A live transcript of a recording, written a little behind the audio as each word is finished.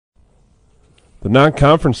The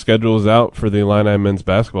non-conference schedule is out for the Illini men's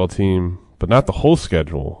basketball team, but not the whole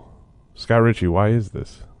schedule. Scott Ritchie, why is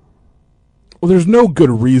this? Well, there's no good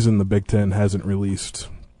reason the Big Ten hasn't released,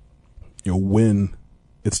 when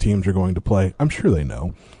its teams are going to play. I'm sure they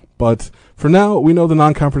know. But for now, we know the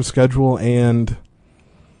non-conference schedule, and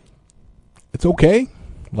it's okay.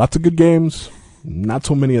 Lots of good games. Not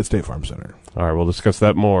so many at State Farm Center. All right, we'll discuss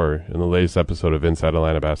that more in the latest episode of Inside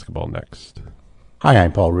Illini Basketball next. Hi,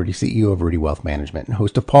 I'm Paul Rudy, CEO of Rudy Wealth Management and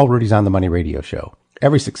host of Paul Rudy's On the Money radio show.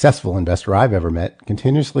 Every successful investor I've ever met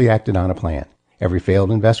continuously acted on a plan. Every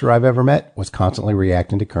failed investor I've ever met was constantly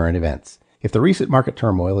reacting to current events. If the recent market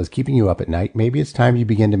turmoil is keeping you up at night, maybe it's time you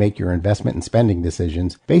begin to make your investment and spending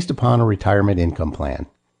decisions based upon a retirement income plan.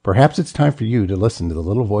 Perhaps it's time for you to listen to the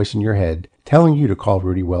little voice in your head telling you to call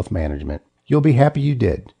Rudy Wealth Management. You'll be happy you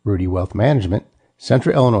did. Rudy Wealth Management,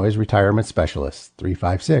 Central Illinois Retirement Specialist,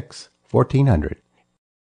 356-1400.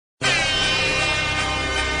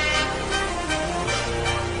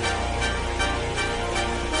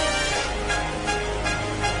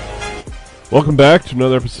 Welcome back to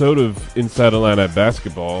another episode of Inside Illini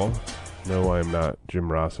Basketball. No, I am not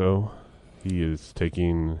Jim Rosso. He is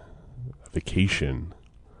taking a vacation.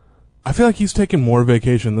 I feel like he's taken more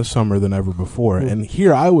vacation this summer than ever before. And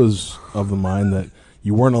here I was of the mind that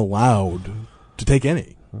you weren't allowed to take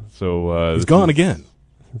any. So he's gone again.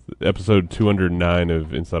 Episode 209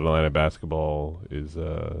 of Inside Illini Basketball is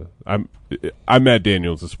I'm Matt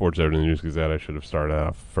Daniels, the Sports Editor News Gazette. I should have started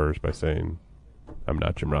off first by saying I'm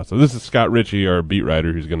not Jim Rosso. This is Scott Ritchie, our beat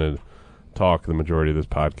writer, who's going to talk the majority of this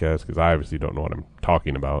podcast because I obviously don't know what I'm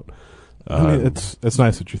talking about. I mean, it's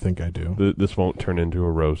nice that you think I do. This won't turn into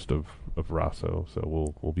a roast of Rosso,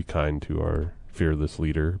 so we'll be kind to our fearless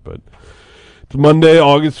leader. But it's Monday,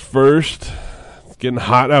 August 1st. It's getting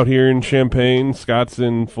hot out here in Champaign. Scott's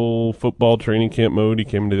in full football training camp mode. He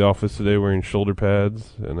came into the office today wearing shoulder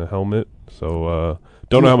pads and a helmet. So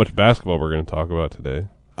don't know how much basketball we're going to talk about today.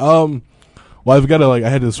 Well, I've got to I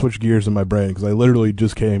had to switch gears in my brain because I literally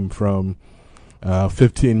just came from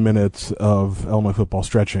 15 minutes of Illinois football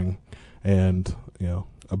stretching and,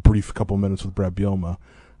 a brief couple minutes with Brett Bielema.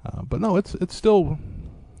 But no, it's still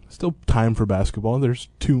time for basketball. There's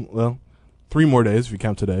 3 more days if you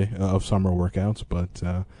count today of summer workouts. But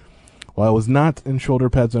while I was not in shoulder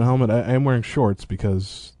pads and a helmet, I am wearing shorts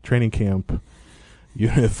because training camp,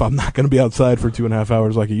 if I'm not going to be outside for 2.5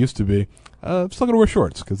 hours like it used to be, I'm still going to wear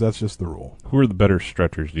shorts because that's just the rule. Who are the better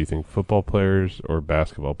stretchers, do you think, football players or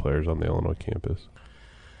basketball players on the Illinois campus?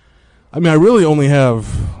 I mean, I really only have,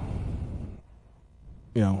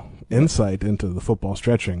 insight into the football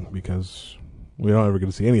stretching because we don't ever get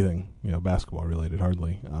to see anything, basketball related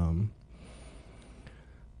hardly.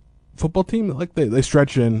 Football team, they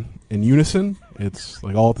stretch in unison. It's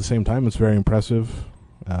all at the same time. It's very impressive.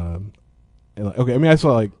 I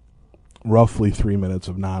saw roughly 3 minutes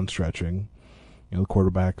of non-stretching. The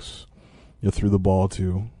quarterbacks threw the ball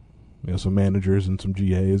to some managers and some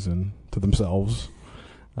GAs and to themselves.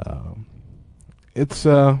 It's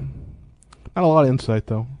not a lot of insight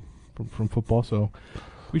though from football, so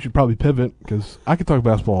we should probably pivot because I could talk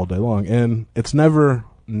basketball all day long, and it's never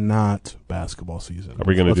not basketball season. Are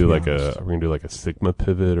we going to do a sigma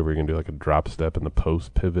pivot? Or are we going to do a drop step in the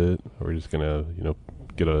post pivot? Or are we just going to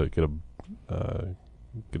get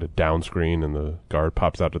a down screen and the guard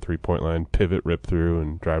pops out to 3-point line, pivot, rip through,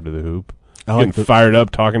 and drive to the hoop? Getting fired up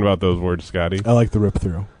talking about those words, Scotty. I like the rip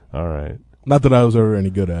through. All right. Not that I was ever any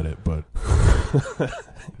good at it, but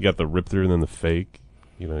you got the rip through and then the fake.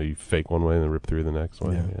 You fake one way and then rip through the next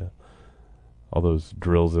way. Yeah. All those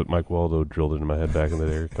drills that Mike Waldo drilled into my head back in the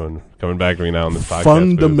day are coming back to me now in this podcast.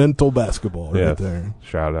 Fundamental basketball right there.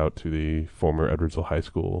 Shout out to the former Edwardsville High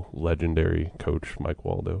School legendary coach Mike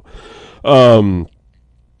Waldo.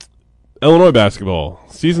 Illinois basketball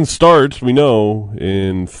season starts, we know,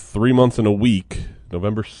 in 3 months and a week.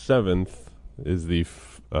 November 7th is the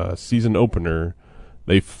season opener.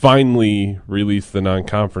 They finally released the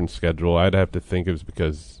non-conference schedule. I'd have to think it was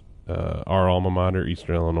because our alma mater,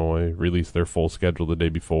 Eastern Illinois, released their full schedule the day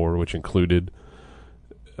before, which included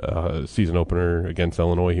season opener against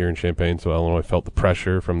Illinois here in Champaign. So Illinois felt the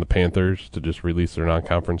pressure from the Panthers to just release their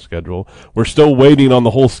non-conference schedule. We're still waiting on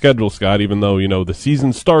the whole schedule, Scott, even though, the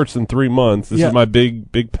season starts in 3 months. This is my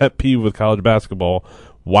big pet peeve with college basketball.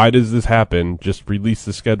 Why does this happen? Just release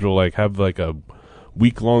the schedule, have a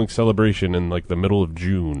week-long celebration in the middle of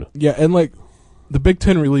June. Yeah, and the Big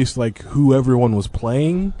Ten released who everyone was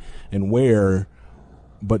playing and where,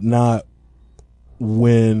 but not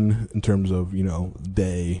when in terms of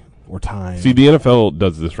day or time. See, the NFL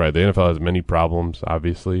does this right. The NFL has many problems,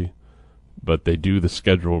 obviously, but they do the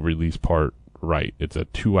schedule release part right. It's a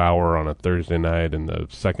 2-hour on a Thursday night in the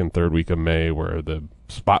second, third week of May where the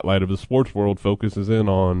spotlight of the sports world focuses in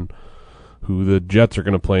on who the Jets are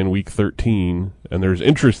going to play in week 13, and there's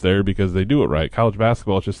interest there because they do it right. College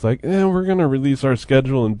basketball is just like, we're going to release our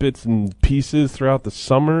schedule in bits and pieces throughout the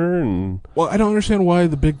summer. And well, I don't understand why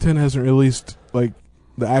the Big Ten hasn't released like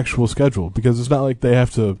the actual schedule, because it's not like they have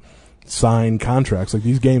to sign contracts. Like,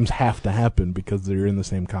 these games have to happen because they're in the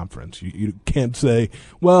same conference. You can't say,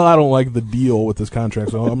 well, I don't like the deal with this contract,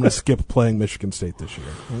 so I'm going to skip playing Michigan State this year.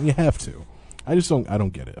 And you have to. I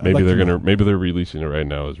don't get it. Maybe maybe they're releasing it right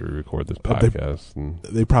now as we record this podcast.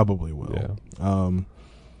 They probably will. Yeah.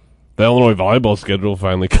 The Illinois volleyball schedule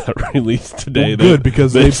finally got released today. Well, good,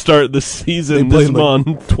 because they start the season this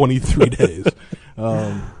month. 23 days.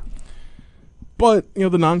 But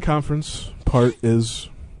the non-conference part is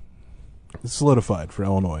solidified for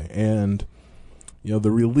Illinois, and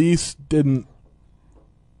the release didn't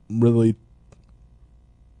really,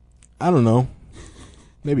 I don't know,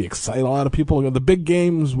 maybe excite a lot of people. The big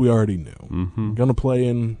games we already knew. Mm-hmm. Going to play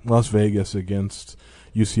in Las Vegas against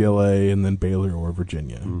UCLA and then Baylor or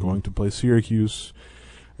Virginia. Mm-hmm. Going to play Syracuse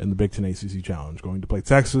in the Big Ten ACC Challenge. Going to play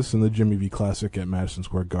Texas in the Jimmy V Classic at Madison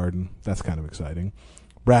Square Garden. That's kind of exciting.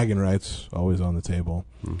 Bragging rights always on the table.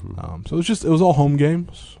 Mm-hmm. So it was all home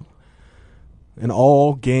games, and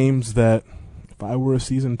all games that if I were a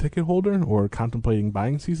season ticket holder or contemplating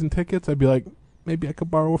buying season tickets, I'd be like, maybe I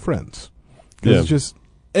could borrow a friend's. Because it's just.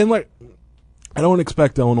 And, like, I don't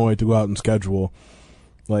expect Illinois to go out and schedule,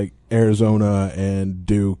 like, Arizona and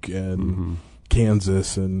Duke and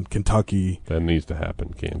Kansas and Kentucky. That needs to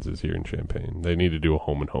happen, Kansas, here in Champaign. They need to do a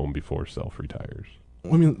home-and-home before Self retires.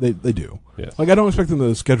 I mean, they do. Yes. Like, I don't expect them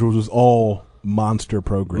to schedule just all monster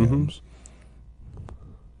programs.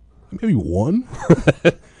 Maybe one?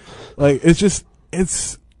 Like, it's just,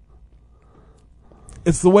 it's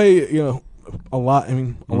the way, a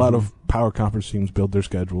lot of power conference teams build their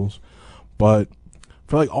schedules, but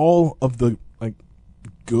for like all of the like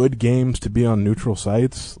good games to be on neutral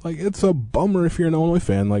sites, like it's a bummer if you're an Illinois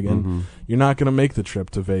fan, like, and you're not going to make the trip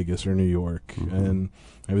to Vegas or New York, and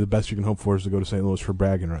maybe the best you can hope for is to go to St. Louis for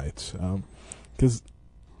bragging rights, because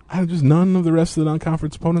just none of the rest of the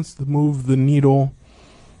non-conference opponents to move the needle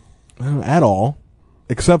at all,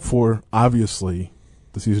 except for obviously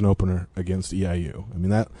the season opener against EIU. I mean,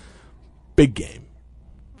 that big game.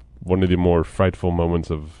 One of the more frightful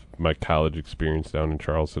moments of my college experience down in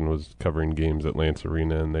Charleston was covering games at Lance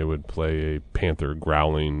Arena, and they would play a panther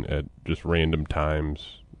growling at just random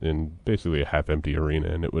times in basically a half-empty arena,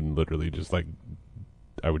 and it would literally just like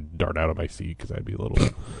I would dart out of my seat because I'd be a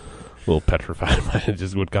little petrified. It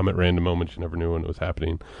just would come at random moments. You never knew when it was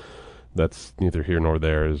happening. That's neither here nor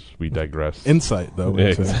there as we digress. Insight, though, Yeah,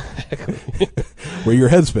 into exactly. where your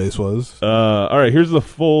headspace was. All right, here's the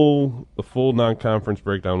full non-conference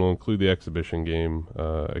breakdown. We'll include the exhibition game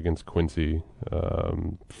against Quincy.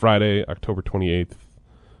 Friday, October 28th,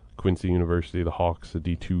 Quincy University, the Hawks, a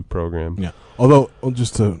D2 program. Yeah. Although,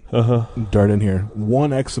 just to dart in here,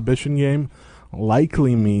 one exhibition game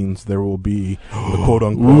likely means there will be the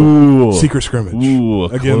quote-unquote secret scrimmage. Ooh,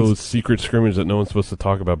 a closed secret scrimmage that no one's supposed to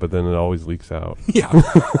talk about, but then it always leaks out. Yeah.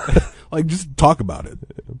 Like, just talk about it.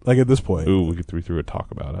 Like, at this point. Ooh, we threw a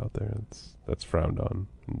talk about out there. That's frowned on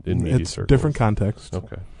in media circles. Different context.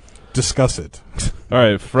 Okay. Discuss it. All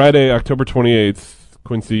right, Friday, October 28th,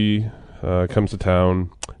 Quincy comes to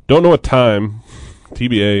town. Don't know what time.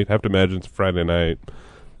 TBA, have to imagine it's Friday night.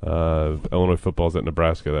 Illinois football's at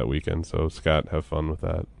Nebraska that weekend, so Scott, have fun with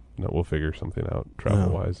that. No, we'll figure something out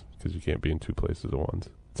travel-wise, because you can't be in two places at once.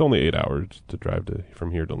 It's only 8 hours to drive from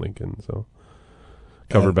here to Lincoln, so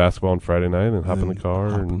cover basketball on Friday night and hop in the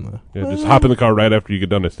car. Just hop in the car right after you get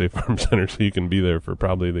done at State Farm Center so you can be there for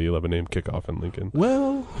probably the 11 a.m. kickoff in Lincoln.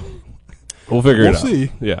 Well, we'll figure it out. We'll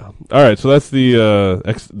see. Yeah. All right, so that's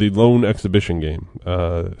the lone exhibition game.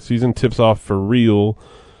 Season tips off for real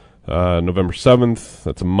November 7th.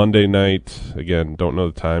 That's a Monday night. Again, don't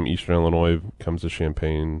know the time. Eastern Illinois comes to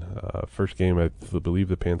Champaign. First game, I believe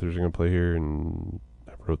the Panthers are going to play here, and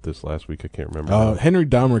I wrote this last week. I can't remember. Henry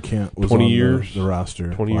Dahmerkamp was 20 on years? the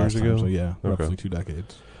roster 20 years time, ago? so yeah, Okay. roughly 2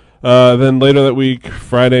 decades. Then later that week,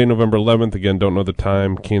 Friday, November 11th, again, don't know the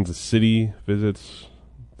time, Kansas City visits,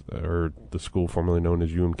 or the school formerly known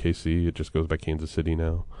as UMKC. It just goes by Kansas City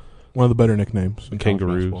now. One of the better nicknames. In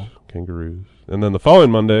Kangaroos. college Kangaroos. And then the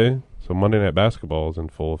following Monday, so Monday Night Basketball is in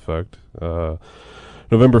full effect.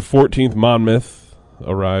 November 14th, Monmouth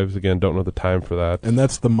arrives. Again, don't know the time for that. And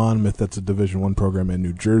that's the Monmouth. That's a Division I program in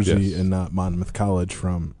New Jersey, Yes. and not Monmouth College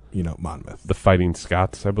from, Monmouth. The Fighting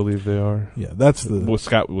Scots, I believe they are. Yeah, that's the... Well,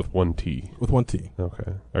 Scott with one T. With one T.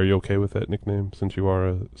 Okay. Are you okay with that nickname since you are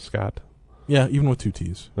a Scot? Yeah, even with 2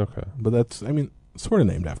 T's. Okay. But that's, I mean, sort of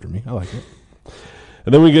named after me. I like it.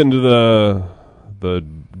 And then we get into the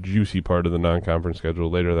juicy part of the non-conference schedule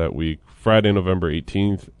later that week. Friday, November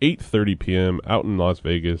 18th, 8:30 p.m. out in Las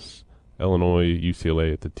Vegas, Illinois,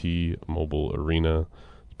 UCLA at the T-Mobile Arena.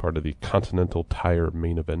 It's part of the Continental Tire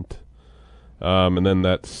main event. And then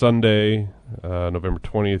that Sunday, November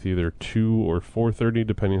 20th, either 2 or 4:30,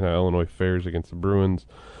 depending on how Illinois fares against the Bruins.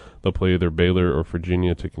 They'll play either Baylor or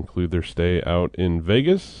Virginia to conclude their stay out in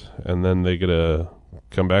Vegas. And then they get to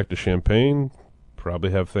come back to Champaign,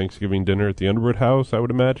 probably have Thanksgiving dinner at the Underwood House, I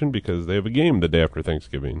would imagine, because they have a game the day after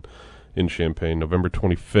Thanksgiving in Champaign. November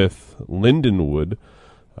 25th, Lindenwood,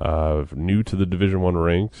 new to the Division I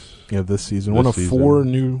ranks. Yeah, this season. One of 4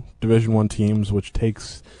 new Division I teams, which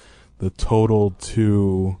takes the total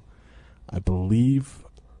to, I believe,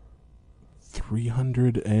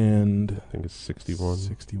 300 and... I think it's 61.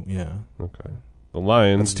 60, yeah. Okay. The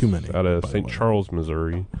Lions, That's too many, out of by the St. way. Charles,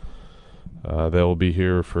 Missouri. They'll be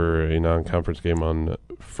here for a non-conference game on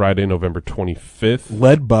Friday, November 25th.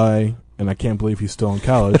 Led by, and I can't believe he's still in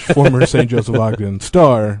college, former St. Joseph Ogden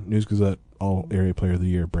star, News Gazette All-Area Player of the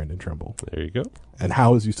Year, Brandon Tremble. There you go. And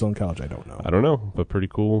how is he still in college? I don't know. I don't know, but pretty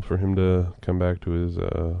cool for him to come back to his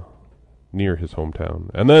near his hometown.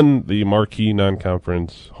 And then the marquee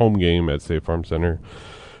non-conference home game at State Farm Center,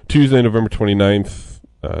 Tuesday, November 29th,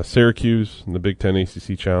 Syracuse in the Big Ten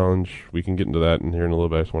ACC Challenge. We can get into that in here in a little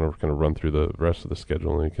bit. I just want to kind of run through the rest of the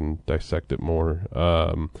schedule and we can dissect it more.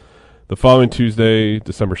 The following Tuesday,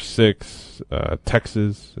 December 6th,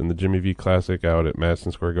 Texas in the Jimmy V Classic out at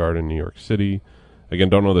Madison Square Garden, New York City. Again,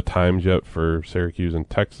 don't know the times yet for Syracuse and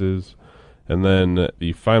Texas. And then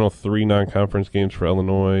the final 3 non-conference games for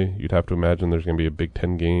Illinois, you'd have to imagine there's going to be a Big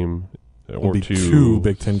Ten game or There'll be 2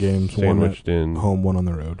 Big Ten games, one sandwiched at in home, one on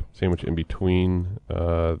the road. sandwiched in between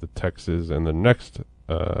the Texas and the next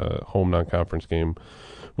home non-conference game,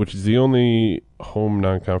 which is the only home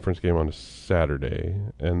non-conference game on a Saturday,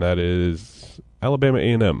 and that is Alabama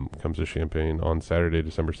A&M comes to Champaign on Saturday,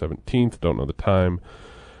 December 17th. Don't know the time.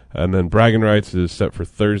 And then Bragging Rights is set for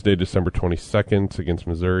Thursday, December 22nd against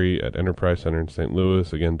Missouri at Enterprise Center in St.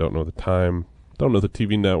 Louis. Again, don't know the time. Don't know the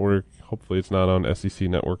TV network. Hopefully it's not on SEC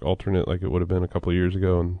Network Alternate like it would have been a couple of years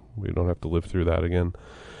ago, and we don't have to live through that again.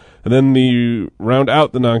 And then the round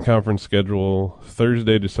out the non-conference schedule,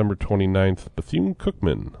 Thursday, December 29th,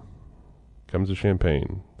 Bethune-Cookman comes to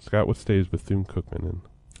Champaign. Scott, what state is Bethune-Cookman in?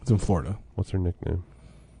 It's in Florida. What's their nickname?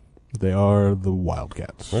 They are the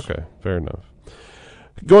Wildcats. Okay, fair enough.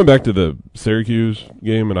 Going back to the Syracuse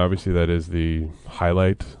game, and obviously that is the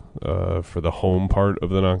highlight for the home part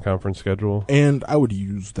of the non-conference schedule. And I would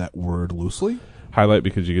use that word loosely. Highlight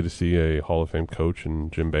because you get to see a Hall of Fame coach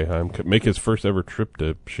in Jim Boeheim make his first ever trip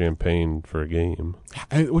to Champaign for a game.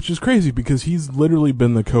 Which is crazy because he's literally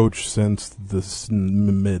been the coach since the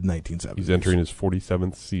mid-1970s. He's entering his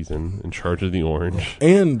 47th season in charge of the Orange.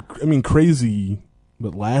 And, I mean, crazy,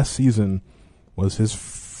 but last season was his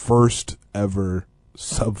first ever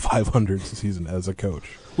sub-500 season as a coach,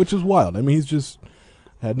 which is wild. I mean, he's just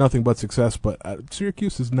had nothing but success, but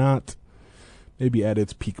Syracuse is not maybe at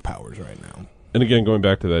its peak powers right now. And again, going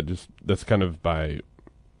back to that, just that's kind of because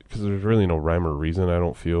there's really no rhyme or reason, I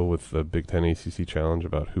don't feel, with the Big Ten ACC Challenge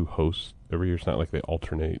about who hosts every year. It's not like they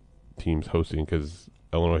alternate teams hosting because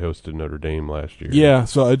Illinois hosted Notre Dame last year. Yeah,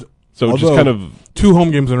 so just kind of 2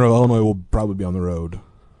 home games in a row. Illinois will probably be on the road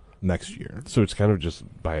next year. So it's kind of just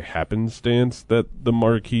by happenstance that the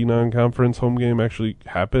marquee non-conference home game actually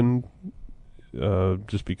happened,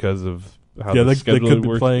 just because of how the schedule they could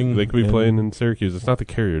works. be playing. They could be playing in Syracuse. It's not the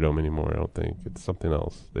Carrier Dome anymore, I don't think. It's something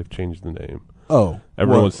else. They've changed the name. Oh,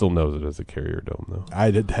 Everyone still knows it as the Carrier Dome, though.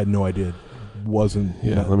 I had no idea. It wasn't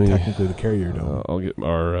technically the Carrier Dome. I'll get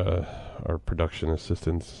our production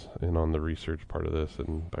assistants in on the research part of this,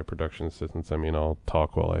 and by production assistants I mean I'll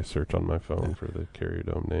talk while I search on my phone for the Carrier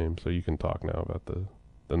Dome name. So you can talk now about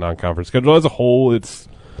the non-conference schedule as a whole. It's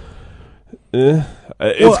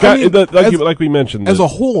like we mentioned, as a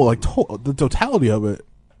whole, like the totality of it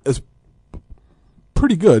is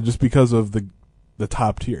pretty good, just because of the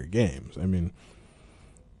top tier games. I mean,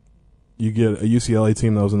 you get a UCLA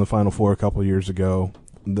team that was in the Final Four a couple of years ago,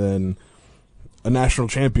 then a national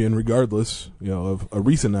champion, regardless, of a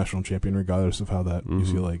recent national champion, regardless of how that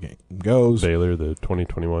UCLA game goes. Baylor, the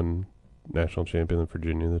 2021 national champion, and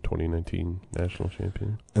Virginia, the 2019 national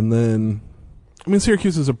champion. And then, I mean,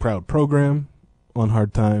 Syracuse is a proud program on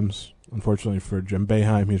hard times. Unfortunately for Jim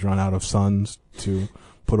Boeheim, he's run out of sons to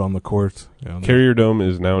put on the court. Carrier Dome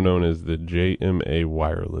is now known as the JMA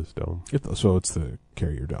Wireless Dome. So it's the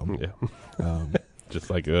Carrier Dome. Yeah. Just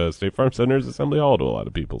like State Farm Center's Assembly Hall to a lot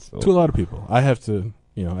of people. Still. To a lot of people. I have to,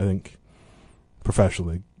 I think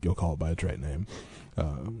professionally, you'll call it by its right name.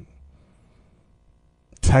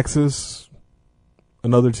 Texas,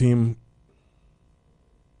 another team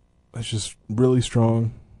that's just really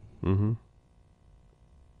strong. Mm-hmm.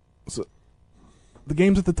 So the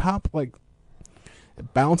games at the top, like,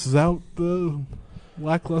 it balances out the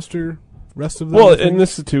lackluster rest of the. Well, and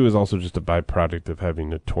this too is also just a byproduct of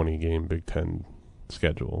having a 20-game Big Ten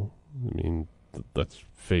schedule. I mean, let's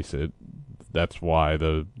face it, that's why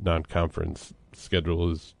the non-conference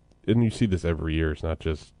schedule is, and you see this every year. It's not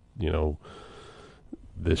just,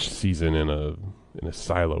 this season in a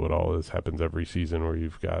silo at all. This happens every season where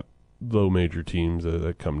you've got low major teams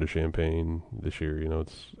that come to Champaign this year.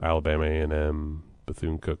 It's Alabama A&M,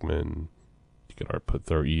 Bethune-Cookman. You could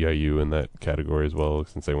throw EIU in that category as well,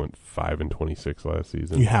 since they went 5-26 last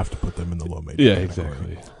season. You have to put them in the low major. Yeah, category.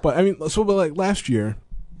 Exactly. But I mean, but like last year,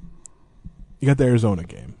 you got the Arizona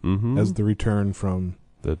game as the return from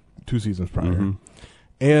the 2 seasons prior,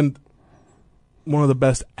 and one of the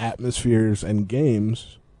best atmospheres and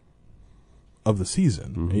games of the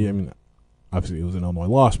season. I mean, obviously it was an Illinois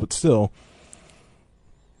loss, but still,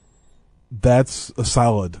 that's a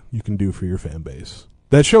solid you can do for your fan base.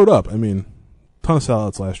 That showed up. I mean, ton of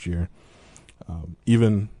sellouts last year.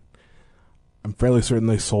 Even, I'm fairly certain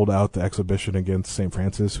they sold out the exhibition against St.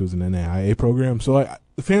 Francis, who's an NAIA program. So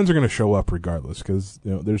the fans are going to show up regardless, because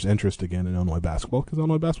there's interest again in Illinois basketball, because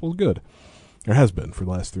Illinois basketball is good. There has been for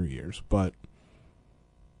the last 3 years, but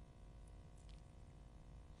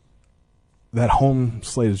that home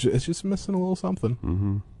slate it's just missing a little something.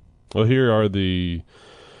 Mm-hmm. Well, here are the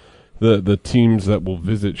teams that will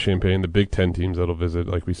visit Champaign, the Big Ten teams that will visit.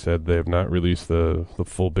 Like we said, they have not released the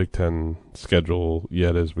full Big Ten schedule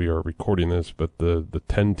yet as we are recording this, but the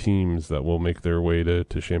 10 teams that will make their way to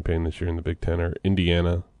Champaign this year in the Big Ten are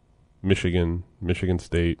Indiana, Michigan, Michigan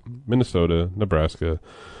State, Minnesota, Nebraska,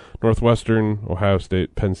 Northwestern, Ohio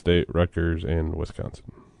State, Penn State, Rutgers, and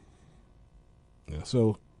Wisconsin. Yeah,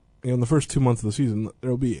 so in the first 2 months of the season,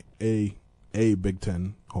 there will be a Big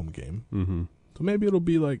Ten home game. Mm-hmm. So maybe it'll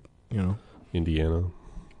be like, Indiana.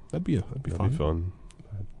 That'd be fun.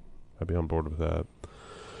 I'd be on board with that.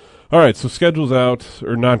 All right, so schedules out,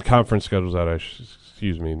 or non-conference schedules out.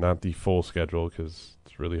 Excuse me, not the full schedule, because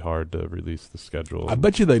it's really hard to release the schedule. I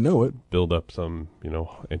bet you they know it. Build up some,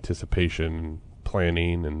 anticipation,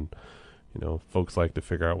 planning, and folks like to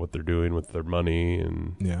figure out what they're doing with their money,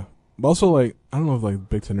 and yeah. But also, I don't know if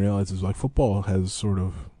Big Ten realizes football has sort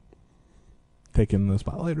of taking the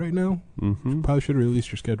spotlight right now. Mm-hmm. Probably should have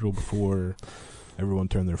released your schedule before everyone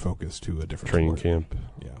turned their focus to a different training sport. camp.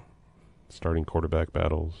 Yeah, starting quarterback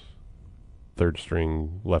battles, third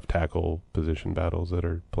string left tackle position battles that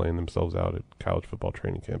are playing themselves out at college football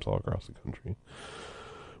training camps all across the country.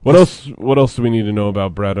 What else do we need to know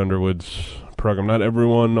about Brad Underwood's program? Not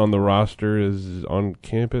everyone on the roster is on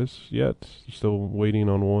campus yet. Still waiting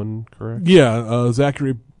on one, correct? Yeah,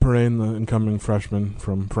 Zachary Perrin, the incoming freshman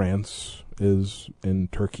from France, is in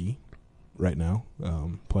Turkey right now,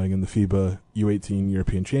 playing in the FIBA U18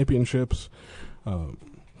 European Championships. But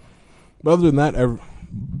other than that,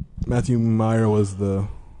 Matthew Meyer was the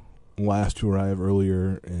last to arrive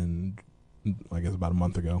earlier in, I guess about a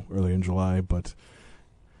month ago, earlier in July. But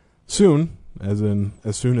soon, as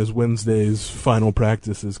soon as Wednesday's final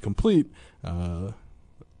practice is complete,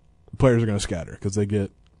 players are going to scatter because they get,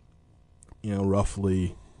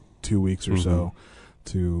 roughly 2 weeks or so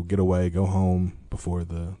to get away, go home before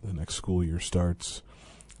the next school year starts.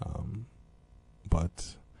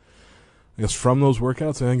 But I guess from those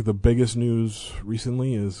workouts, I think the biggest news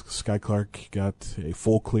recently is Sky Clark got a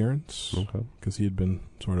full clearance because he had been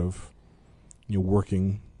sort of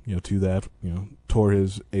working to that, tore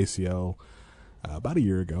his ACL about a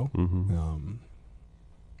year ago.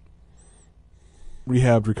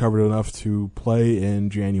 Rehabbed, recovered enough to play in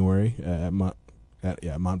January at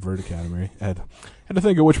Montverde Academy. Had to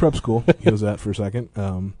think of which prep school he was at for a second.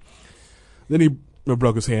 Then he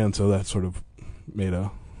broke his hand, so that sort of made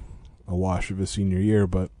a wash of his senior year.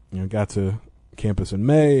 But got to campus in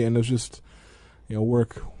May, and it was just a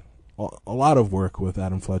lot of work with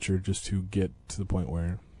Adam Fletcher just to get to the point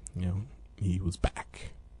where he was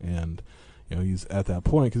back, and he's at that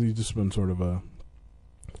point because he's just been sort of a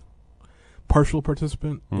partial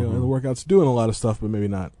participant in the workouts, doing a lot of stuff, but maybe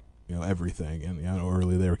not everything. And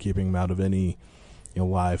early they were keeping him out of any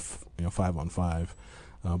live 5-on-5.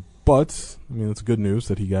 But I mean, it's good news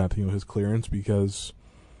that he got his clearance, because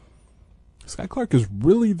Sky Clark is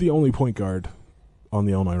really the only point guard on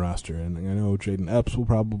the Illinois roster, and I know Jaden Epps will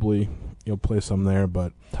probably play some there,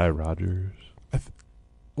 but Ty Rogers, a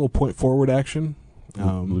little point forward action.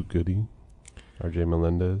 Luke Goody, RJ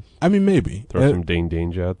Melendez. I mean, maybe. Throw some Dane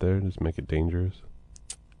Danger out there. Just make it dangerous.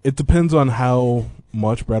 It depends on how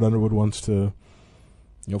much Brad Underwood wants to,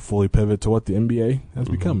 fully pivot to what the NBA has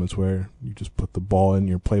become. It's where you just put the ball in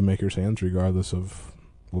your playmakers' hands, regardless of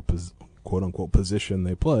what quote unquote position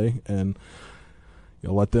they play, and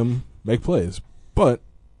you'll let them make plays. But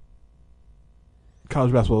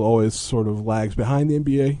college basketball always sort of lags behind the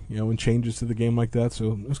NBA, in changes to the game like that.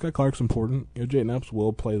 So Sky Clark's important. Jayden Epps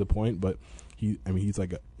will play the point, but he's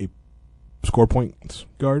like a score points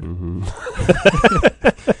guard.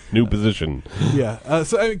 New position. Yeah.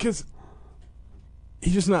 So because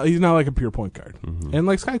he's not like a pure point guard, and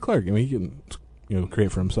like Sky Clark, he can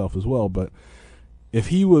create for himself as well. But if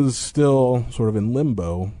he was still sort of in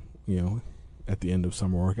limbo, at the end of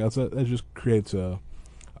summer workouts, that just creates a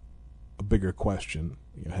bigger question,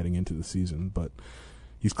 heading into the season. But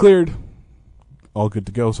he's cleared, all good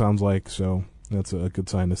to go. Sounds like, so that's a good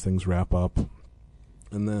sign as things wrap up.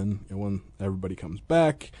 And then when everybody comes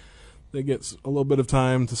back, they get a little bit of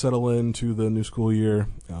time to settle into the new school year.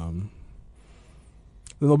 Then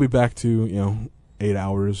they'll be back to 8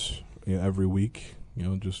 hours every week.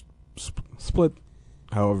 Just split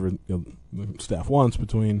however the staff wants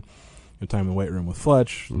between time in the weight room with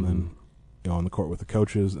Fletch, and then on the court with the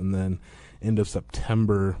coaches, and then end of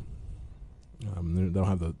September. They don't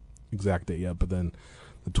have the exact date yet, but then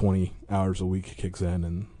the 20 hours a week kicks in,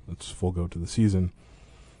 and it's full go to the season.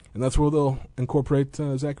 And that's where they'll incorporate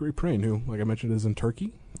Zachary Prain, who, like I mentioned, is in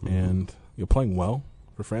Turkey and playing well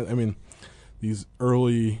for France. I mean, these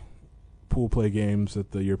early pool play games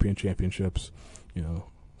at the European Championships,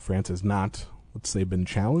 France has not, let's say, been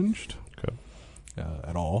challenged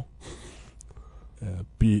at all.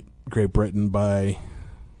 Beat Great Britain by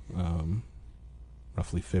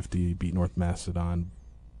roughly 50, beat North Macedonia.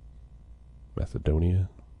 Macedonia?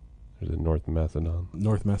 Or is it North Macedon?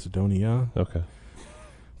 North Macedonia. Okay.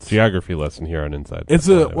 Geography lesson here on Inside. It's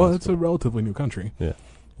a relatively new country. Yeah.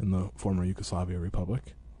 In the former Yugoslavia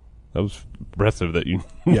Republic. That was impressive that you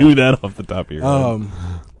knew that off the top of your head.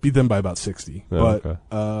 Beat them by about 60. Oh,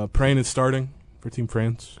 but Prain is starting for Team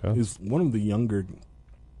France. Okay. He's one of the younger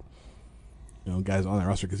guys on that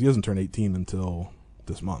roster because he doesn't turn 18 until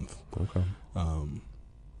this month. Okay.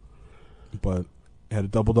 But had a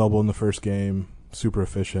double-double in the first game, super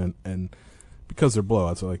efficient, and because they're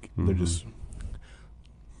blowouts, so they're just,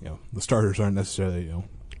 the starters aren't necessarily,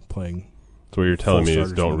 playing. So what you're telling me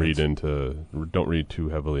is don't read too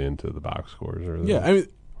heavily into the box scores. Yeah, I mean,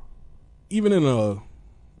 even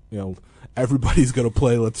in everybody's going to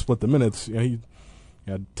play, let's split the minutes. He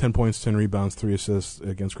had 10 points, 10 rebounds, 3 assists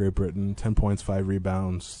against Great Britain, 10 points, 5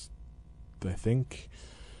 rebounds, I think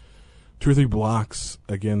 2 or 3 blocks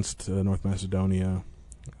against North Macedonia.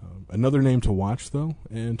 Another name to watch, though,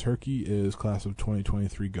 in Turkey is class of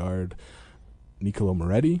 2023 guard Nicolo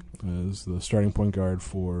Moretti as the starting point guard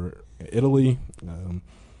for Italy.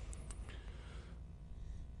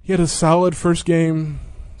 He had a solid first game,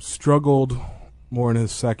 struggled more in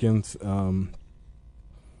his second.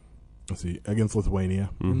 Let's see, against Lithuania.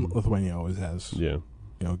 Lithuania always has,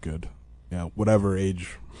 good, whatever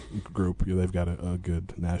age group, they've got a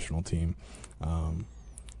good national team.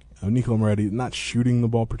 Nicolo Moretti not shooting the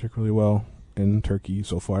ball particularly well in Turkey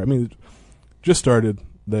so far. I mean, just started.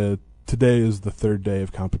 Today is the third day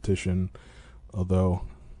of competition, although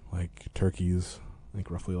Turkey's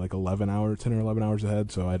roughly 10 or 11 hours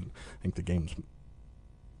ahead. So I think the games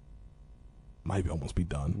might almost be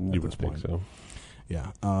done. You would think so.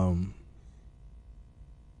 Yeah.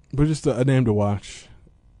 But just a name to watch.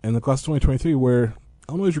 And the class of 2023, where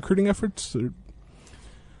Illinois' recruiting efforts are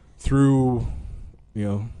through,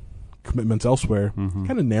 commitments elsewhere,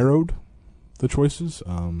 kind of narrowed the choices.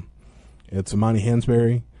 It's Imani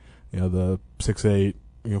Hansberry, the 6'8",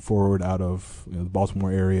 forward out of the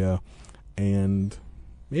Baltimore area, and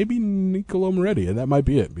maybe Nicolo Moretti, and that might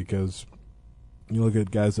be it because you look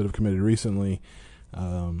at guys that have committed recently.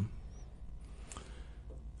 Even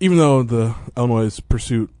though the Illinois'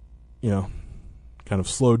 pursuit, kind of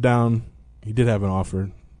slowed down, he did have an offer.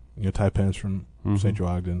 Ty Pence from St. Joe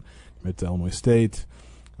Ogden committed to Illinois State.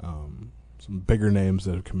 Some bigger names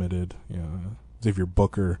that have committed. Xavier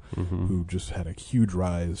Booker, who just had a huge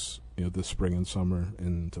rise, this spring and summer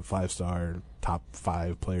into 5-star, top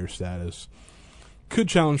 5 player status. Could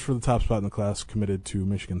challenge for the top spot in the class, committed to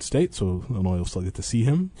Michigan State, so Illinois will still get to see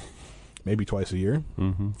him, maybe twice a year,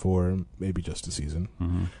 for maybe just a season.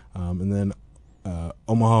 And then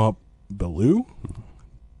Omaha Bellew,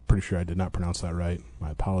 pretty sure I did not pronounce that right, my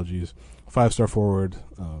apologies. 5-star forward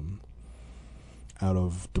out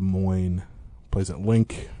of Des Moines, plays at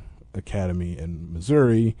Link Academy in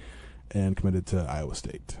Missouri, and committed to Iowa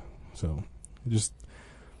State. So Just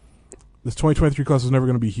this 2023 class is never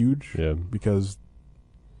going to be huge Yeah. because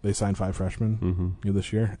they signed 5 freshmen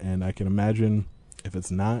this year, and I can imagine if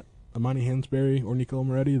it's not Amani Hansberry or Nicola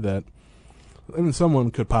Moretti that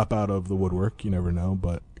someone could pop out of the woodwork. You never know,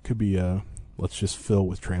 but it could be let's just fill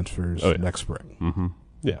with transfers next spring. Mm-hmm.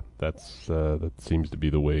 Yeah, that seems to be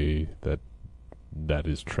the way that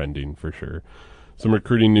is trending for sure. Some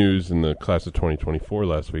recruiting news in the class of 2024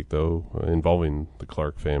 last week, though, involving the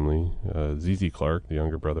Clark family. ZZ Clark, the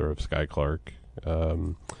younger brother of Sky Clark,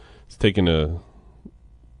 is taking a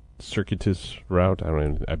circuitous route.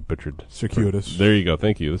 I butchered. Circuitous. There you go.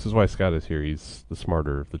 Thank you. This is why Scott is here. He's the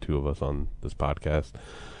smarter of the two of us on this podcast.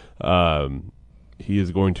 He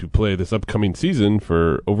is going to play this upcoming season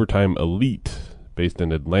for Overtime Elite, based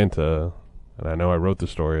in Atlanta. And I know I wrote the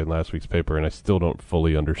story in last week's paper, and I still don't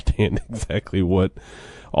fully understand exactly what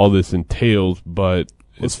all this entails, but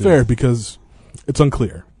it's fair because it's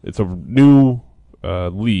unclear. It's a new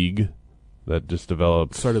league that just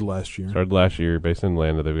developed. Started last year, based in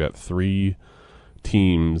Atlanta. They've got 3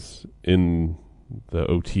 teams in the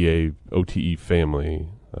OTE family.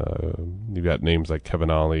 You've got names like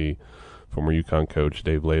Kevin Ollie, former UConn coach,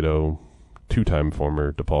 Dave Lato, 2-time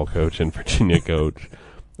former DePaul coach and Virginia coach.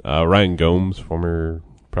 Ryan Gomes, former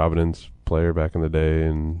Providence player back in the day,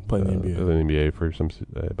 and played in the NBA for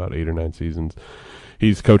about 8 or 9 seasons.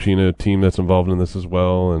 He's coaching a team that's involved in this as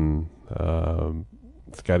well, and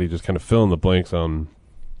Scotty just kind of fill in the blanks on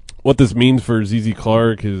what this means for ZZ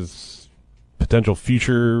Clark, his potential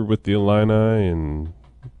future with the Illini, and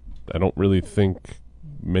I don't really think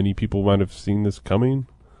many people might have seen this coming.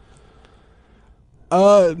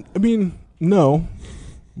 No,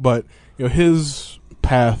 but his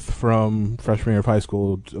path from freshman year of high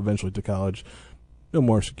school eventually to college,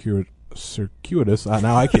 more circuitous.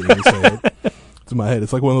 Now I can't even say it. It's in my head.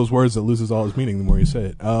 It's like one of those words that loses all its meaning the more you say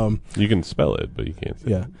it. You can spell it, but you can't say it.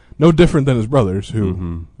 Yeah. No different than his brothers,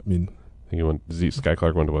 who, I think he went. Sky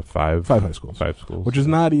Clark went to what, 5 high schools. 5 schools. Which is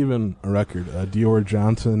not even a record. Dior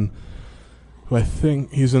Johnson, who I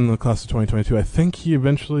think he's in the class of 2022, I think he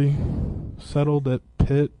eventually settled at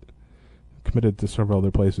Pitt, committed to several other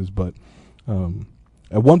places, but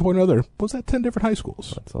at one point or other was at 10 different high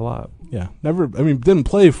schools. That's a lot. Yeah. Didn't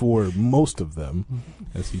play for most of them,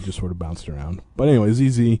 as he just sort of bounced around. But anyway,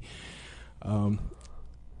 ZZ,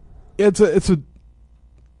 it's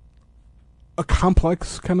a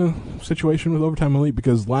complex kind of situation with Overtime Elite,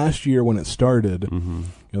 because last year when it started,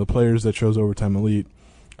 the players that chose Overtime Elite,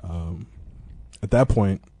 at that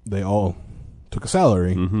point, they all took a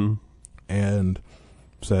salary and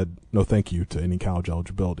said no thank you to any college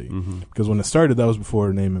eligibility. Because when it started, that was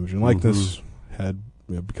before name, image, and likeness had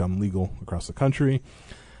become legal across the country.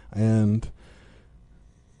 And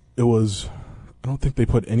it was, I don't think they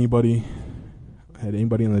had anybody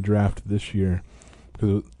in the draft this year,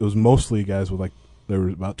 because it was mostly guys with they were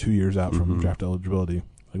about 2 years out from draft eligibility.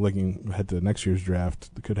 Looking ahead to next year's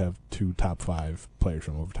draft, they could have 2 top 5 players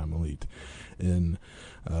from Overtime Elite in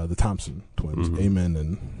the Thompson twins, Amen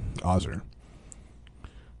and Ozer.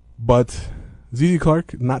 But ZZ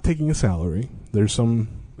Clark not taking a salary. There's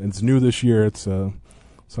it's new this year. It's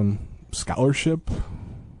some scholarship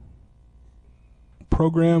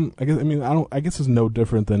program. I guess it's no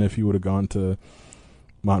different than if you would have gone to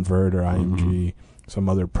Montverde or IMG, some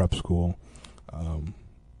other prep school,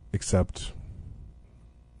 except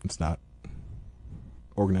it's not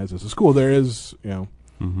organized as a school. There is,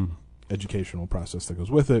 educational process that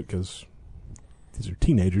goes with it, because these are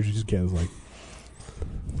teenagers. You just can't,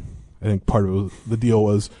 I think part of the deal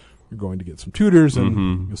was you're going to get some tutors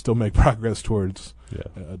and you'll still make progress towards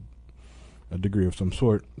a degree of some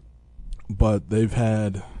sort. But they've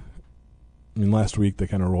had, last week they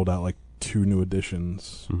kind of rolled out 2 new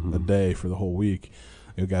additions a day for the whole week.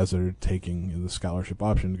 Guys that are taking the scholarship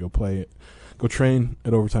option to go train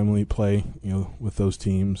at Overtime Elite, play with those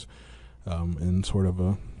teams in sort of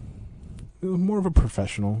a more of a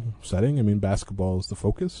professional setting. Basketball is the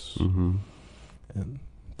focus, and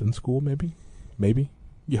then school maybe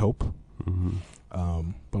you hope.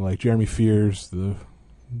 But Jeremy Fears, the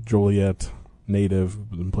Joliet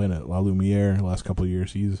native, been playing at La Lumiere the last couple of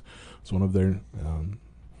years. He's one of their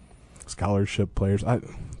scholarship players.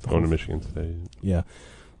 Going to Michigan State. Yeah.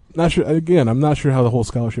 Not sure. Again, I'm not sure how the whole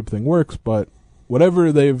scholarship thing works, but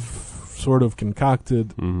whatever they've sort of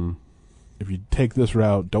concocted, if you take this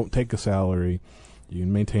route, don't take a salary, you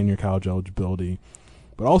can maintain your college eligibility,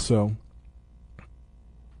 but also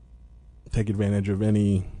take advantage of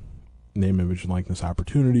any name, image, and likeness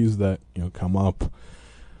opportunities that come up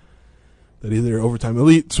that either Overtime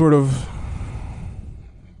Elite sort of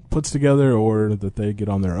puts together or that they get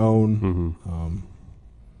on their own.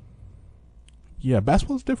 Yeah,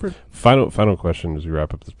 basketball's different. Final question as we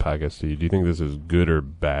wrap up this podcast, Steve. Do you think this is good or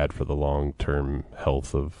bad for the long-term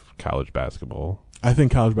health of college basketball? I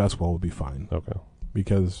think college basketball will be fine. Okay.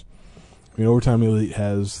 Because, Overtime Elite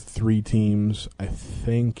has 3 teams. I'm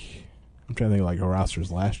trying to think of like our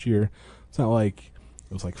rosters last year. It's not like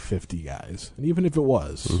it was like 50 guys. And even if it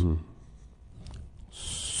was,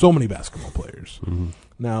 so many basketball players.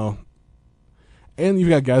 Now, and you've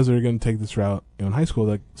got guys that are going to take this route in high school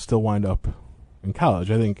that still wind up in college.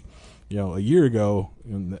 I think, a year ago,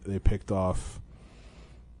 they picked off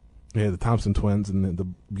the Thompson twins and the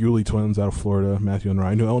Bewley twins out of Florida, Matthew and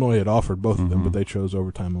Ryan. I knew Illinois had offered both of them, but they chose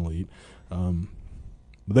Overtime Elite. But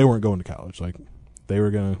they weren't going to college. Like, they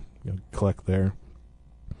were going to collect their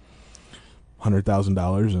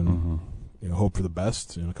 $100,000 and hope for the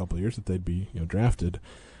best in a couple of years that they'd be drafted.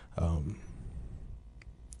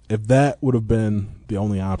 If that would have been the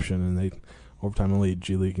only option, and Overtime Elite,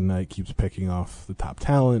 G League Ignite keeps picking off the top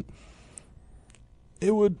talent,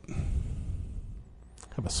 it would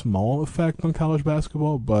have a small effect on college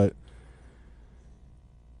basketball, but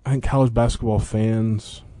I think college basketball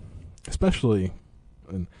fans, especially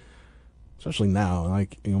now,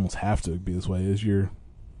 like you almost have to be this way, is you're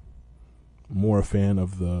more a fan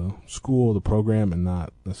of the school, the program, and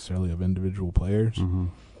not necessarily of individual players.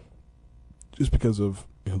 Just because of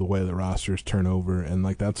the way the rosters turn over, and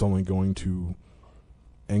like that's only going to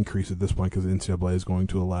increase at this point because the NCAA is going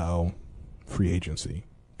to allow free agency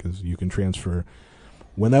because you can transfer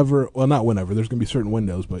whenever. Well, not whenever. There's going to be certain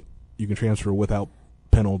windows, but you can transfer without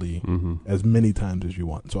penalty as many times as you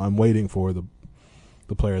want. So I'm waiting for the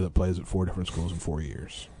player that plays at 4 different schools in 4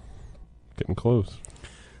 years. Getting close.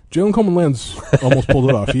 Jalen Coleman-Lands almost pulled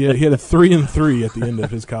it off. He had a 3-3 at the end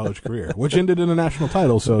of his college career, which ended in a national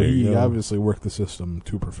title. So he obviously worked the system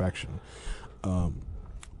to perfection.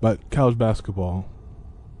 But college basketball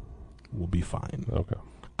will be fine. Okay.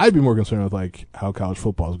 I'd be more concerned with like how college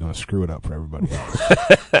football is going to screw it up for everybody else.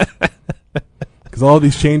 Because all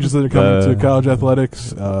these changes that are coming to college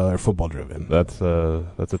athletics are football driven. That's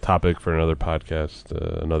a topic for another podcast,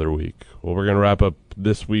 another week. Well, we're going to wrap up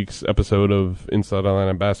this week's episode of Inside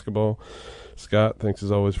Illini Basketball. Scott, thanks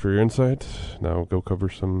as always for your insight. Now go cover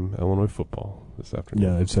some Illinois football this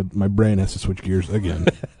afternoon. Yeah, I said my brain has to switch gears again.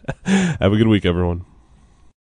 Have a good week, everyone.